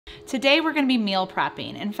Today we're gonna be meal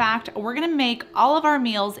prepping. In fact, we're gonna make all of our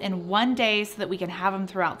meals in one day so that we can have them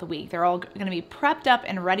throughout the week. They're all gonna be prepped up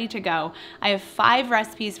and ready to go. I have 5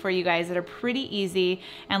 recipes for you guys that are pretty easy.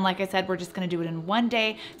 And like I said, we're just gonna do it in one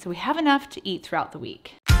day so we have enough to eat throughout the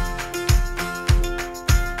week.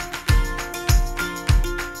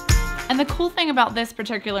 And the cool thing about this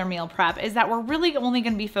particular meal prep is that we're really only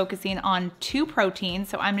going to be focusing on 2 proteins.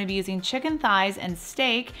 So I'm going to be using chicken thighs and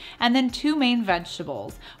steak, and then 2 main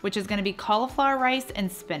vegetables, which is going to be cauliflower rice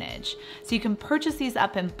and spinach. So you can purchase these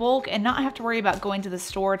up in bulk and not have to worry about going to the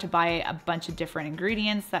store to buy a bunch of different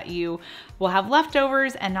ingredients that you will have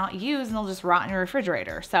leftovers and not use, and they'll just rot in your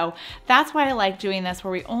refrigerator. So that's why I like doing this,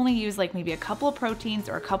 where we only use like maybe a couple of proteins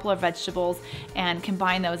or a couple of vegetables and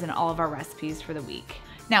combine those in all of our recipes for the week.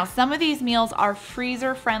 Now, some of these meals are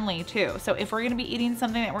freezer friendly too. So if we're gonna be eating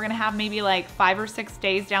something that we're gonna have maybe like 5 or 6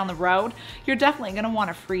 days down the road, you're definitely gonna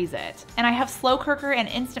wanna freeze it. And I have slow cooker and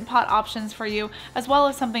Instant Pot options for you, as well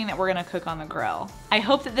as something that we're gonna cook on the grill. I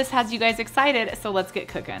hope that this has you guys excited, so let's get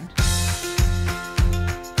cooking.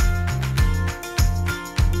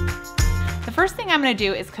 The first thing I'm gonna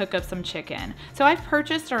do is cook up some chicken. So I've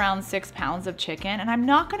purchased around 6 pounds of chicken, and I'm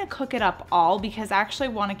not gonna cook it up all because I actually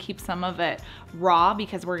wanna keep some of it raw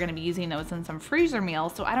because we're gonna be using those in some freezer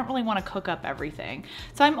meals, so I don't really wanna cook up everything.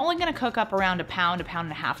 So I'm only gonna cook up around a pound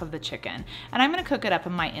and a half of the chicken, and I'm gonna cook it up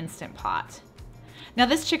in my Instant Pot. Now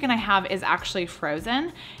this chicken I have is actually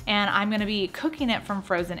frozen, and I'm gonna be cooking it from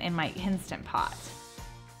frozen in my Instant Pot.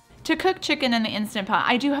 To cook chicken in the Instant Pot,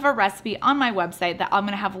 I do have a recipe on my website that I'm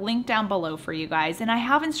gonna have linked down below for you guys, and I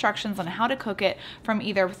have instructions on how to cook it from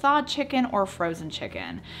either thawed chicken or frozen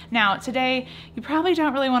chicken. Now today, you probably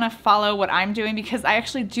don't really wanna follow what I'm doing because I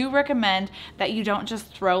actually do recommend that you don't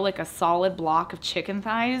just throw like a solid block of chicken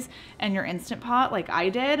thighs in your Instant Pot like I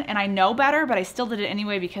did, and I know better, but I still did it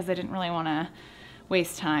anyway because I didn't really wanna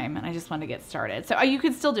waste time and I just wanted to get started. So you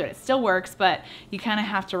can still do it, it still works, but you kind of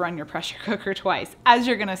have to run your pressure cooker twice, as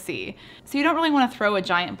you're gonna see. So you don't really want to throw a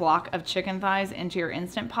giant block of chicken thighs into your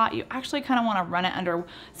Instant Pot. You actually kind of want to run it under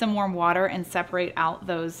some warm water and separate out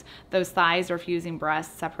those thighs, or if you're using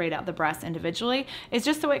breasts, separate out the breasts individually. It's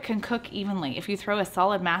just so it can cook evenly. If you throw a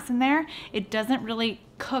solid mass in there, it doesn't really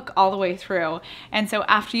cook all the way through. And so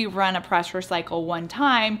after you run a pressure cycle one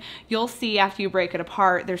time, you'll see after you break it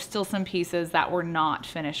apart, there's still some pieces that were not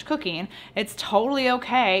finished cooking. It's totally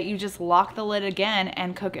okay. You just lock the lid again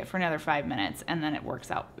and cook it for another 5 minutes, and then it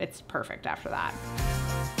works out. It's perfect after that.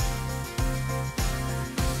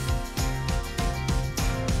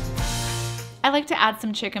 I like to add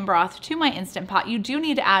some chicken broth to my Instant Pot. You do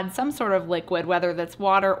need to add some sort of liquid, whether that's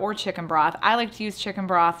water or chicken broth. I like to use chicken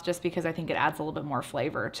broth just because I think it adds a little bit more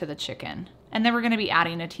flavor to the chicken. And then we're gonna be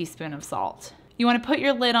adding a teaspoon of salt. You wanna put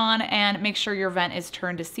your lid on and make sure your vent is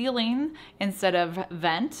turned to ceiling instead of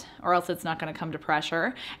vent, or else it's not gonna come to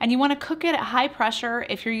pressure. And you wanna cook it at high pressure.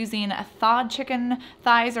 If you're using a thawed chicken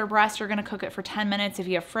thighs or breast, you're gonna cook it for 10 minutes. If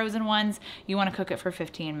you have frozen ones, you wanna cook it for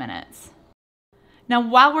 15 minutes. Now,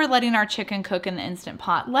 while we're letting our chicken cook in the Instant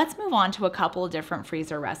Pot, let's move on to a couple of different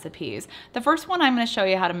freezer recipes. The first one I'm going to show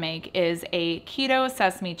you how to make is a keto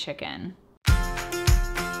sesame chicken.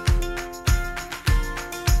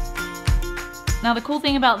 Now the cool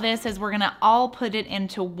thing about this is we're gonna all put it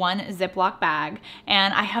into one Ziploc bag,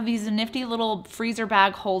 and I have these nifty little freezer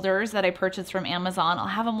bag holders that I purchased from Amazon. I'll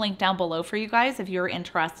have them linked down below for you guys if you're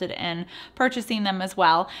interested in purchasing them as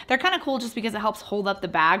well. They're kind of cool just because it helps hold up the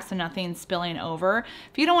bag so nothing's spilling over.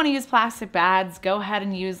 If you don't want to use plastic bags, go ahead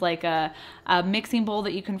and use like a mixing bowl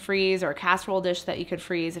that you can freeze, or a casserole dish that you could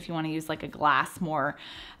freeze if you want to use like a glass, more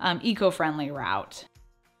eco-friendly route.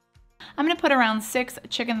 I'm gonna put around 6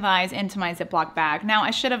 chicken thighs into my Ziploc bag. Now, I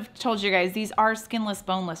should have told you guys, these are skinless,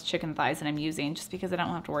 boneless chicken thighs that I'm using, just because I don't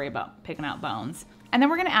have to worry about picking out bones. And then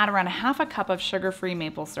we're gonna add around ½ a cup of sugar-free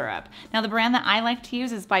maple syrup. Now, the brand that I like to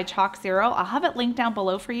use is by Chalk Zero. I'll have it linked down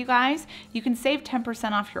below for you guys. You can save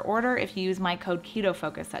 10% off your order if you use my code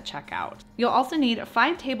KetoFocus at checkout. You'll also need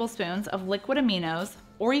 5 tablespoons of liquid aminos,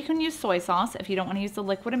 or you can use soy sauce if you don't want to use the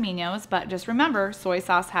liquid aminos, but just remember, soy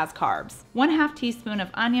sauce has carbs. 1/2 teaspoon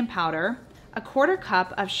of onion powder, 1/4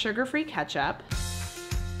 cup of sugar-free ketchup,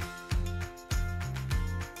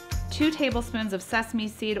 2 tablespoons of sesame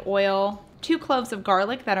seed oil, 2 cloves of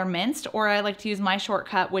garlic that are minced, or I like to use my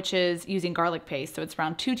shortcut, which is using garlic paste, so it's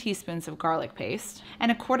around 2 teaspoons of garlic paste,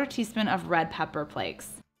 and 1/4 teaspoon of red pepper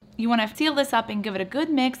flakes. You want to seal this up and give it a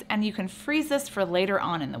good mix, and you can freeze this for later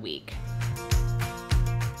on in the week.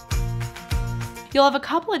 You'll have a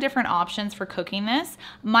couple of different options for cooking this.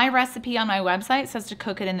 My recipe on my website says to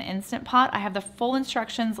cook it in the Instant Pot. I have the full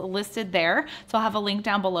instructions listed there, so I'll have a link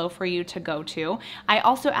down below for you to go to. I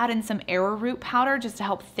also add in some arrowroot powder just to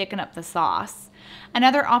help thicken up the sauce.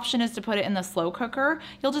 Another option is to put it in the slow cooker.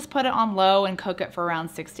 You'll just put it on low and cook it for around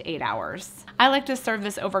 6 to 8 hours. I like to serve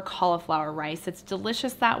this over cauliflower rice. It's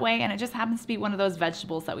delicious that way, and it just happens to be one of those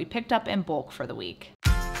vegetables that we picked up in bulk for the week.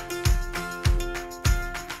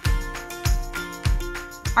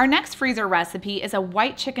 Our next freezer recipe is a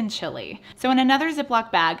white chicken chili. So in another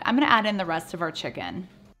Ziploc bag, I'm gonna add in the rest of our chicken.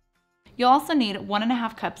 You'll also need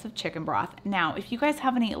 1.5 cups of chicken broth. Now, if you guys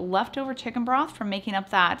have any leftover chicken broth from making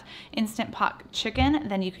up that Instant Pot chicken,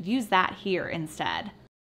 then you could use that here instead.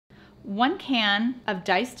 1 can of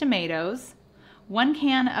diced tomatoes, 1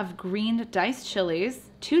 can of green diced chilies,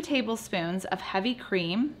 2 tablespoons of heavy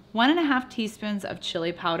cream, 1.5 teaspoons of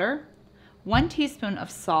chili powder, 1 teaspoon of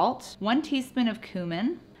salt, 1 teaspoon of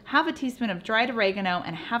cumin, half a teaspoon of dried oregano,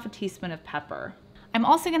 and half a teaspoon of pepper. I'm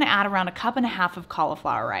also gonna add around 1.5 cups of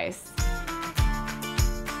cauliflower rice.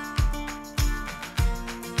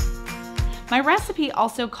 My recipe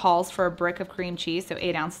also calls for a brick of cream cheese, so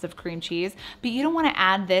 8 ounces of cream cheese, but you don't wanna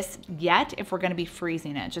add this yet if we're gonna be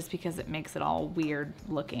freezing it, just because it makes it all weird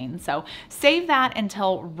looking. So save that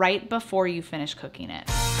until right before you finish cooking it.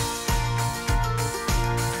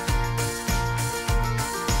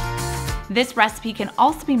 This recipe can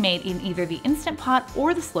also be made in either the Instant Pot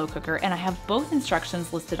or the slow cooker, and I have both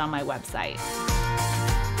instructions listed on my website.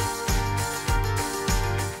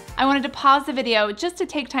 I wanted to pause the video just to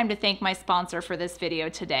take time to thank my sponsor for this video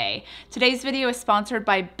today. Today's video is sponsored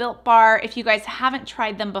by Built Bar. If you guys haven't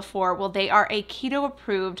tried them before, well, they are a keto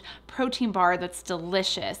approved protein bar that's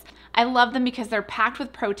delicious. I love them because they're packed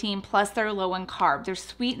with protein, plus they're low in carb. They're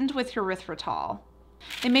sweetened with erythritol.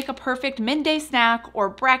 They make a perfect midday snack or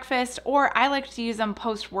breakfast, or I like to use them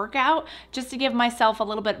post-workout just to give myself a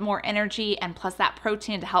little bit more energy and plus that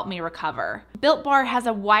protein to help me recover. Built Bar has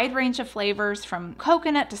a wide range of flavors from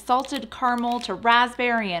coconut to salted caramel to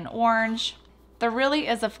raspberry and orange. There really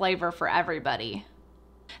is a flavor for everybody.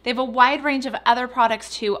 They have a wide range of other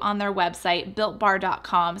products too on their website,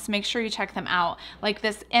 builtbar.com, so make sure you check them out, like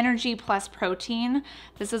this Energy Plus Protein.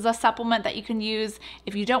 This is a supplement that you can use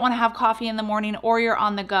if you don't want to have coffee in the morning, or you're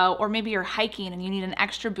on the go, or maybe you're hiking and you need an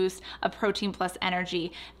extra boost of protein plus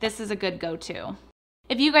energy. This is a good go-to.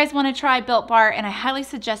 If you guys want to try Built Bar, and I highly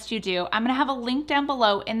suggest you do, I'm going to have a link down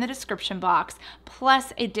below in the description box,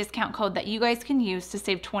 plus a discount code that you guys can use to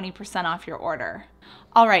save 20% off your order.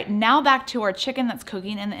 All right, now back to our chicken that's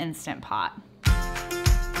cooking in the Instant Pot.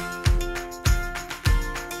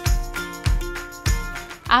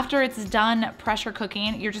 After it's done pressure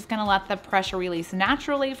cooking, you're just gonna let the pressure release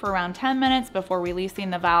naturally for around 10 minutes before releasing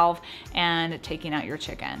the valve and taking out your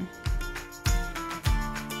chicken.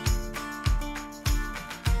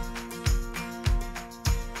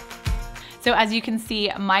 So as you can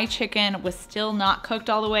see, my chicken was still not cooked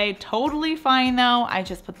all the way. Totally fine though. I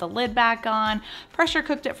just put the lid back on, pressure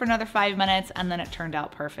cooked it for another 5 minutes, and then it turned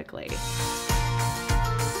out perfectly.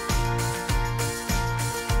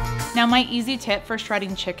 Now my easy tip for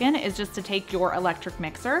shredding chicken is just to take your electric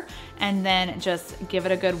mixer and then just give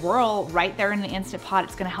it a good whirl right there in the Instant Pot.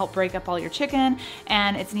 It's gonna help break up all your chicken,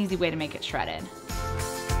 and it's an easy way to make it shredded.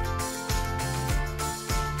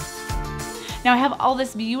 Now I have all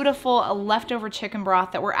this beautiful leftover chicken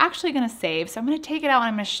broth that we're actually gonna save. So I'm gonna take it out and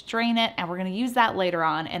I'm gonna strain it, and we're gonna use that later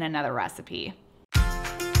on in another recipe.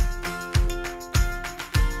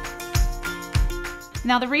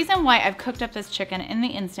 Now the reason why I've cooked up this chicken in the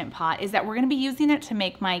Instant Pot is that we're gonna be using it to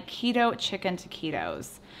make my keto chicken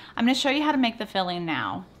taquitos. I'm gonna show you how to make the filling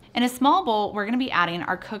now. In a small bowl, we're gonna be adding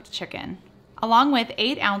our cooked chicken, along with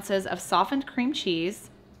 8 ounces of softened cream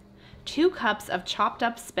cheese, 2 cups of chopped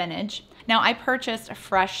up spinach. Now I purchased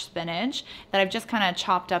fresh spinach that I've just kind of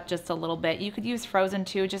chopped up just a little bit. You could use frozen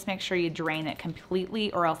too, just make sure you drain it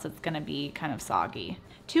completely or else it's gonna be kind of soggy.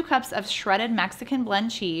 2 cups of shredded Mexican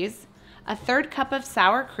blend cheese, a 1/3 cup of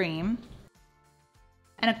sour cream,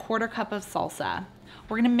 and a 1/4 cup of salsa.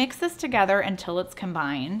 We're gonna mix this together until it's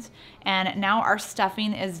combined. And now our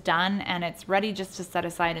stuffing is done and it's ready just to set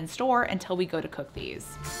aside and store until we go to cook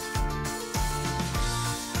these.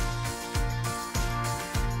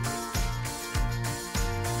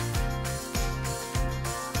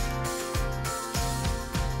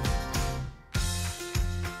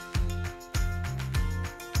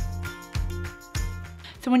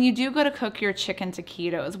 So when you do go to cook your chicken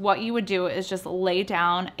taquitos, what you would do is just lay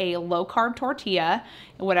down a low carb tortilla,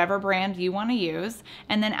 whatever brand you want to use,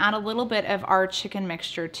 and then add a little bit of our chicken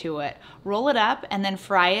mixture to it. Roll it up and then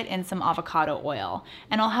fry it in some avocado oil.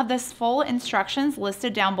 And I'll have this full instructions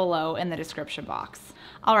listed down below in the description box.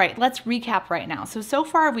 All right, let's recap right now. So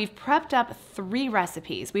far we've prepped up 3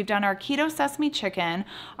 recipes. We've done our keto sesame chicken,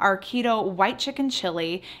 our keto white chicken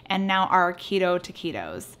chili, and now our keto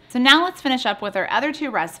taquitos. So now let's finish up with our other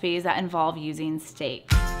 2 recipes that involve using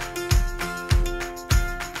steak.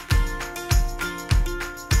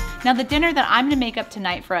 Now the dinner that I'm gonna make up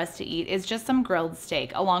tonight for us to eat is just some grilled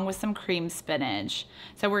steak along with some creamed spinach.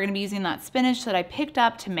 So we're gonna be using that spinach that I picked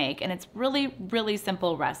up to make, and it's really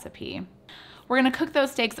simple recipe. We're gonna cook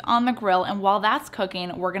those steaks on the grill, and while that's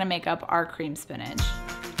cooking, we're gonna make up our cream spinach.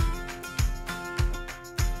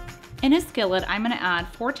 In a skillet, I'm gonna add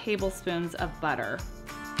 4 tablespoons of butter.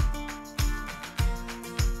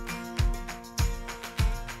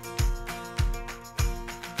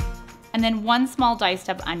 And then 1 small diced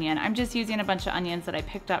up onion. I'm just using a bunch of onions that I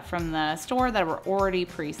picked up from the store that were already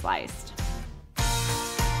pre-sliced.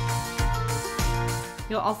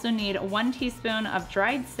 You'll also need 1 teaspoon of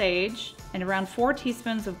dried sage and around 4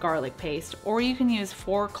 teaspoons of garlic paste, or you can use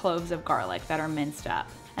 4 cloves of garlic that are minced up.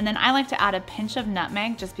 And then I like to add a pinch of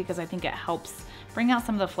nutmeg just because I think it helps bring out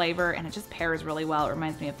some of the flavor, and it just pairs really well. It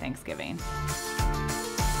reminds me of Thanksgiving.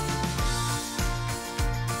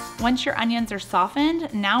 Once your onions are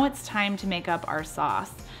softened, now it's time to make up our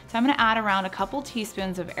sauce. So I'm gonna add around a couple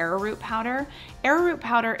teaspoons of arrowroot powder. Arrowroot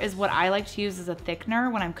powder is what I like to use as a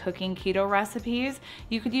thickener when I'm cooking keto recipes.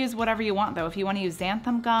 You could use whatever you want though. If you wanna use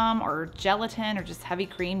xanthan gum or gelatin or just heavy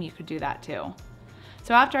cream, you could do that too.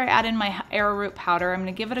 So after I add in my arrowroot powder, I'm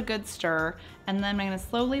gonna give it a good stir, and then I'm gonna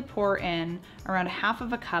slowly pour in around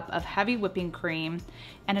 1/2 cup of heavy whipping cream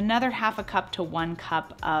and another 1/2 cup to 1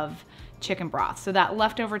 cup of chicken broth. So that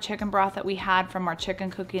leftover chicken broth that we had from our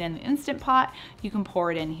chicken cooking in the Instant Pot, you can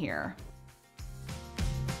pour it in here.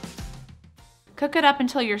 Cook it up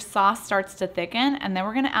until your sauce starts to thicken, and then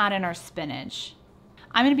we're gonna add in our spinach.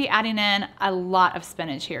 I'm gonna be adding in a lot of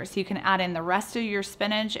spinach here, so you can add in the rest of your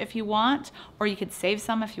spinach if you want, or you could save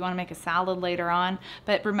some if you wanna make a salad later on.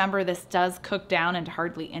 But remember, this does cook down into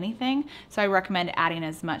hardly anything, so I recommend adding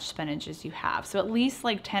as much spinach as you have. So at least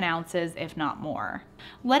like 10 ounces, if not more.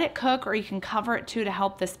 Let it cook, or you can cover it too to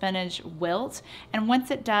help the spinach wilt. And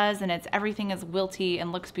once it does and everything is wilty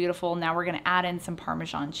and looks beautiful, now we're gonna add in some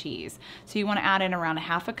Parmesan cheese. So you wanna add in around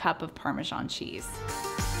 1/2 cup of Parmesan cheese.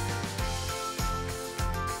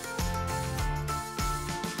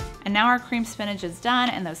 And now our cream spinach is done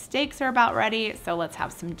and those steaks are about ready, so let's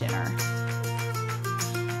have some dinner.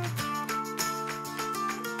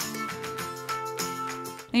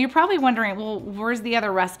 Now you're probably wondering, well, where's the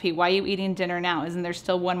other recipe? Why are you eating dinner now? Isn't there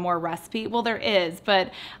still one more recipe? Well, there is, but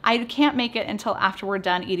I can't make it until after we're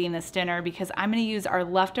done eating this dinner because I'm gonna use our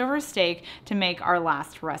leftover steak to make our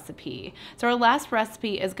last recipe. So our last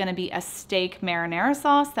recipe is gonna be a steak marinara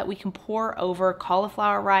sauce that we can pour over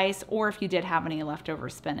cauliflower rice, or if you did have any leftover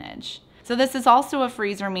spinach. So this is also a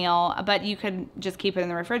freezer meal, but you could just keep it in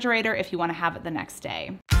the refrigerator if you wanna have it the next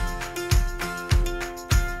day.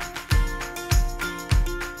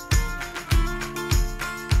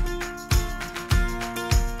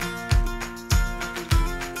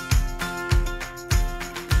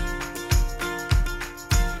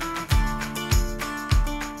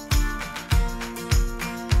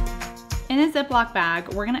 In a Ziploc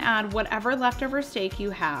bag, we're gonna add whatever leftover steak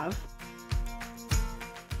you have.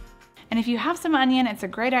 And if you have some onion, it's a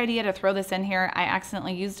great idea to throw this in here. I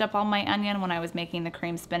accidentally used up all my onion when I was making the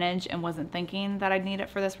cream spinach and wasn't thinking that I'd need it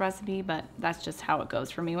for this recipe, but that's just how it goes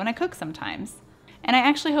for me when I cook sometimes. And I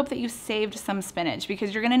actually hope that you saved some spinach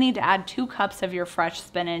because you're gonna need to add 2 cups of your fresh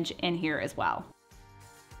spinach in here as well.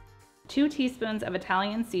 2 teaspoons of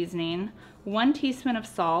Italian seasoning, 1 teaspoon of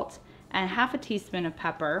salt, and 1/2 teaspoon of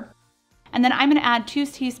pepper. And then I'm gonna add 2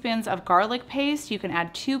 teaspoons of garlic paste. You can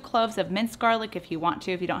add 2 cloves of minced garlic if you want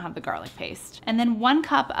to, if you don't have the garlic paste. And then 1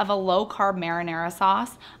 cup of a low carb marinara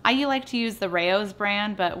sauce. I like to use the Rao's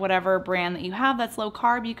brand, but whatever brand that you have that's low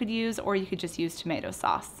carb you could use, or you could just use tomato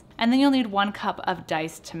sauce. And then you'll need 1 cup of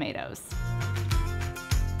diced tomatoes.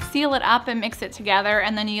 Seal it up and mix it together,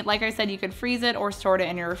 and then you, like I said, you could freeze it or store it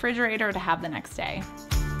in your refrigerator to have the next day.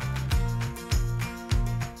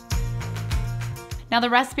 Now the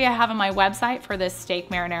recipe I have on my website for this steak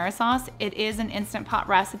marinara sauce, it is an Instant Pot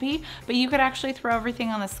recipe, but you could actually throw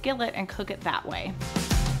everything on the skillet and cook it that way.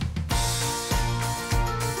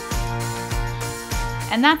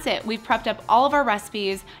 And that's it. We've prepped up all of our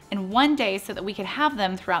recipes in one day so that we could have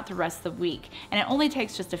them throughout the rest of the week. And it only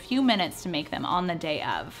takes just a few minutes to make them on the day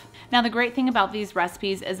of. Now, the great thing about these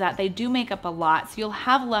recipes is that they do make up a lot, so you'll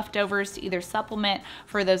have leftovers to either supplement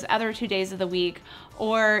for those other 2 days of the week,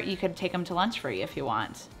 or you could take them to lunch free if you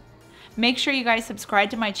want. Make sure you guys subscribe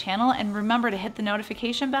to my channel and remember to hit the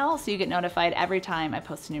notification bell so you get notified every time I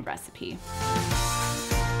post a new recipe.